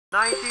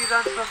90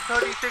 runs from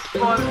 36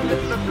 balls.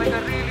 This looks like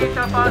a really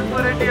tough ask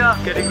for India.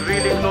 Getting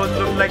really close,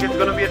 looks like it's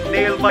gonna be a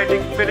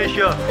nail-biting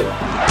finisher. And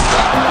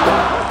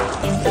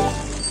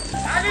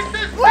it's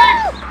a six!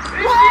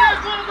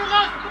 India's one of the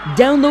last.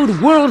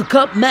 Download World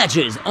Cup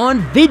matches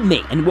on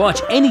VidMe and watch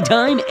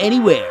anytime,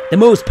 anywhere. The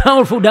most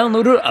powerful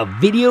downloader of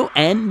video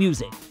and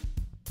music.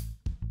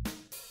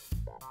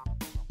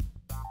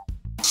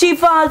 She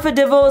filed for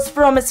divorce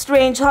from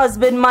estranged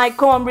husband Mike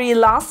Comrie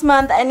last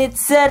month, and it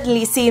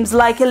certainly seems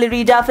like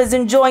Hilary Duff is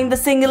enjoying the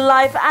single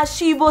life as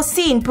she was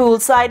seen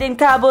poolside in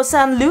Cabo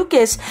San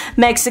Lucas,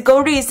 Mexico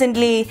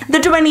recently. The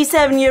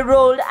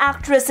 27-year-old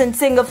actress and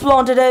singer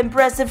flaunted her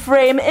impressive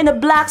frame in a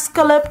black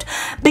scalloped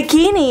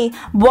bikini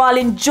while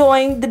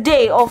enjoying the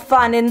day of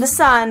fun in the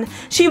sun.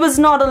 She was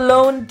not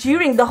alone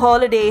during the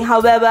holiday,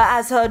 however,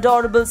 as her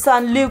adorable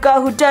son Luca,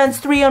 who turns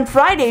 3 on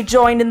Friday,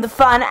 joined in the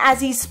fun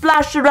as he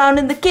splashed around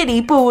in the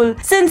kiddie pool.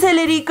 Since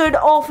Hilary could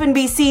often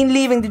be seen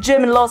leaving the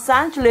gym in Los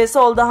Angeles,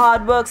 all the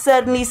hard work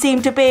certainly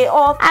seemed to pay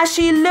off as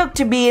she looked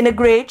to be in a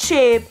great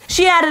shape.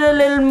 She added a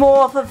little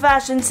more of her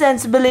fashion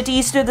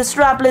sensibilities to the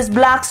strapless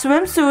black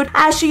swimsuit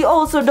as she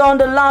also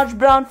donned a large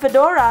brown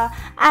fedora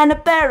and a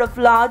pair of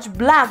large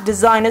black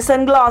designer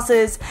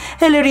sunglasses.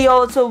 Hilary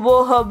also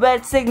wore her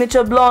wet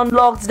signature blonde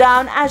locks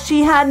down as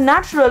she had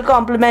natural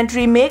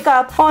complementary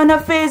makeup on her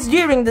face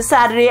during the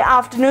Saturday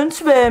afternoon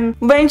swim.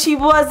 When she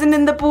wasn't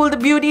in the pool, the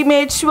beauty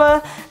made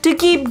sure to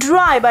keep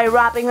dry by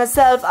wrapping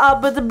herself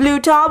up with a blue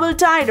towel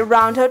tied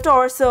around her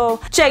torso.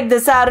 Check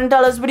this out and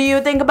tell us what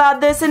you think about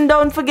this, and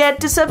don't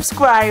forget to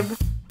subscribe.